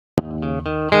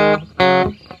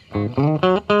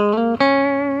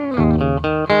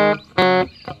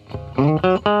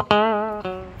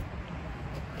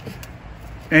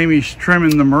Amy's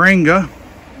trimming the moringa.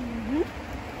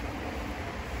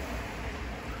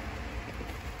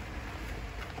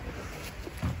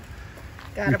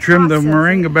 You trim the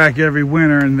moringa back every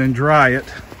winter and then dry it.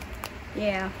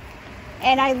 Yeah.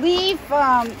 And I leave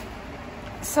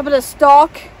some of the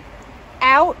stalk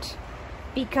out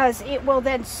because it will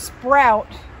then sprout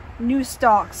new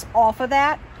stalks off of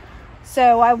that.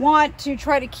 So I want to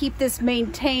try to keep this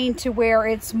maintained to where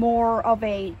it's more of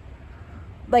a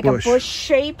like a bush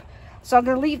shape. So I'm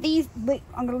going to leave these,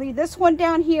 I'm going to leave this one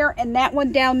down here and that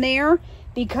one down there,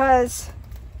 because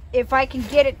if I can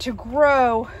get it to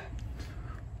grow,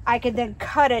 I can then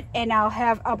cut it and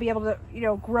I'll be able to, you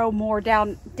know, grow more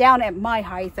down at my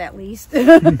height at least.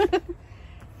 And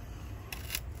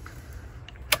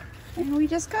we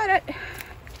just got it.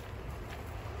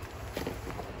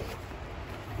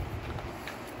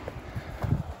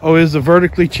 Oh, is the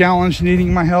vertically challenged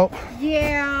needing my help?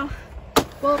 Yeah.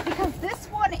 Well, because this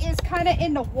one is kind of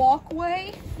in the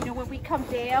walkway, you know, when we come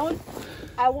down,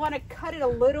 I want to cut it a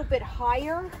little bit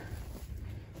higher.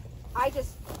 I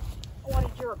just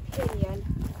wanted your opinion.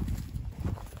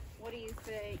 What do you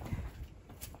think?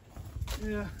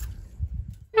 Yeah.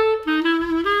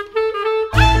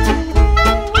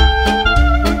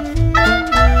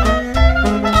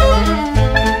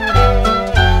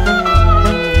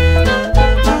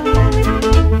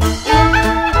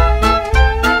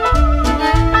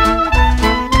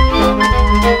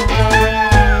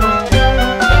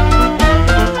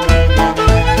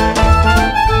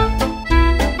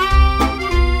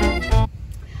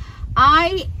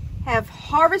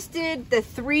 Harvested the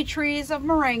 3 trees of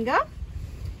moringa,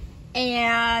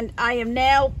 and I am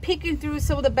now picking through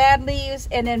some of the bad leaves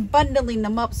and then bundling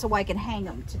them up so I can hang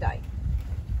them today.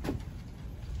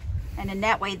 And then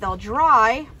that way they'll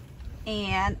dry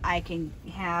and I can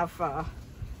have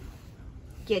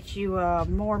get you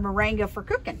more moringa for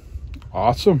cooking.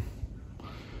 Awesome.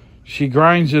 She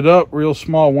grinds it up real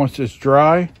small once it's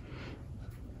dry.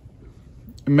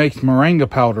 It makes moringa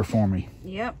powder for me.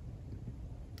 Yep.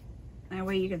 That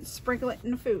way you can sprinkle it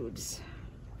in the foods.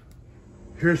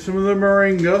 Here's some of the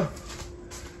moringa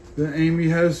that Amy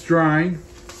has drying.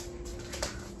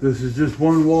 This is just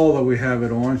one wall that we have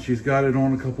it on. She's got it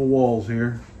on a couple walls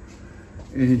here.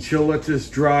 And she'll let this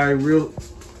dry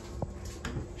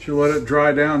she'll let it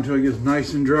dry down until it gets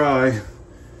nice and dry.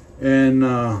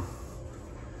 And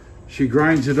she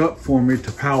grinds it up for me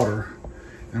to powder.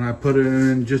 And I put it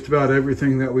in just about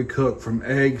everything that we cook, from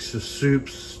eggs to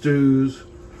soups, stews,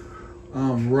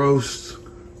 roasts.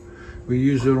 We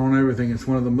use it on everything. It's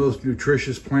one of the most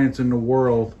nutritious plants in the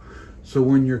world. So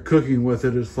when you're cooking with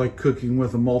it, it's like cooking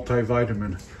with a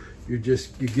multivitamin. You're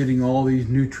getting all these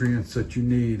nutrients that you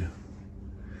need.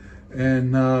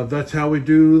 And that's how we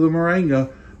do the moringa.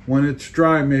 When it's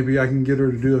dry, maybe I can get her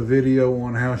to do a video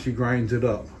on how she grinds it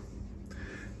up.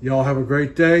 Y'all have a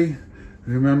great day.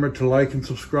 Remember to like and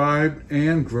subscribe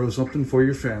and grow something for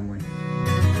your family.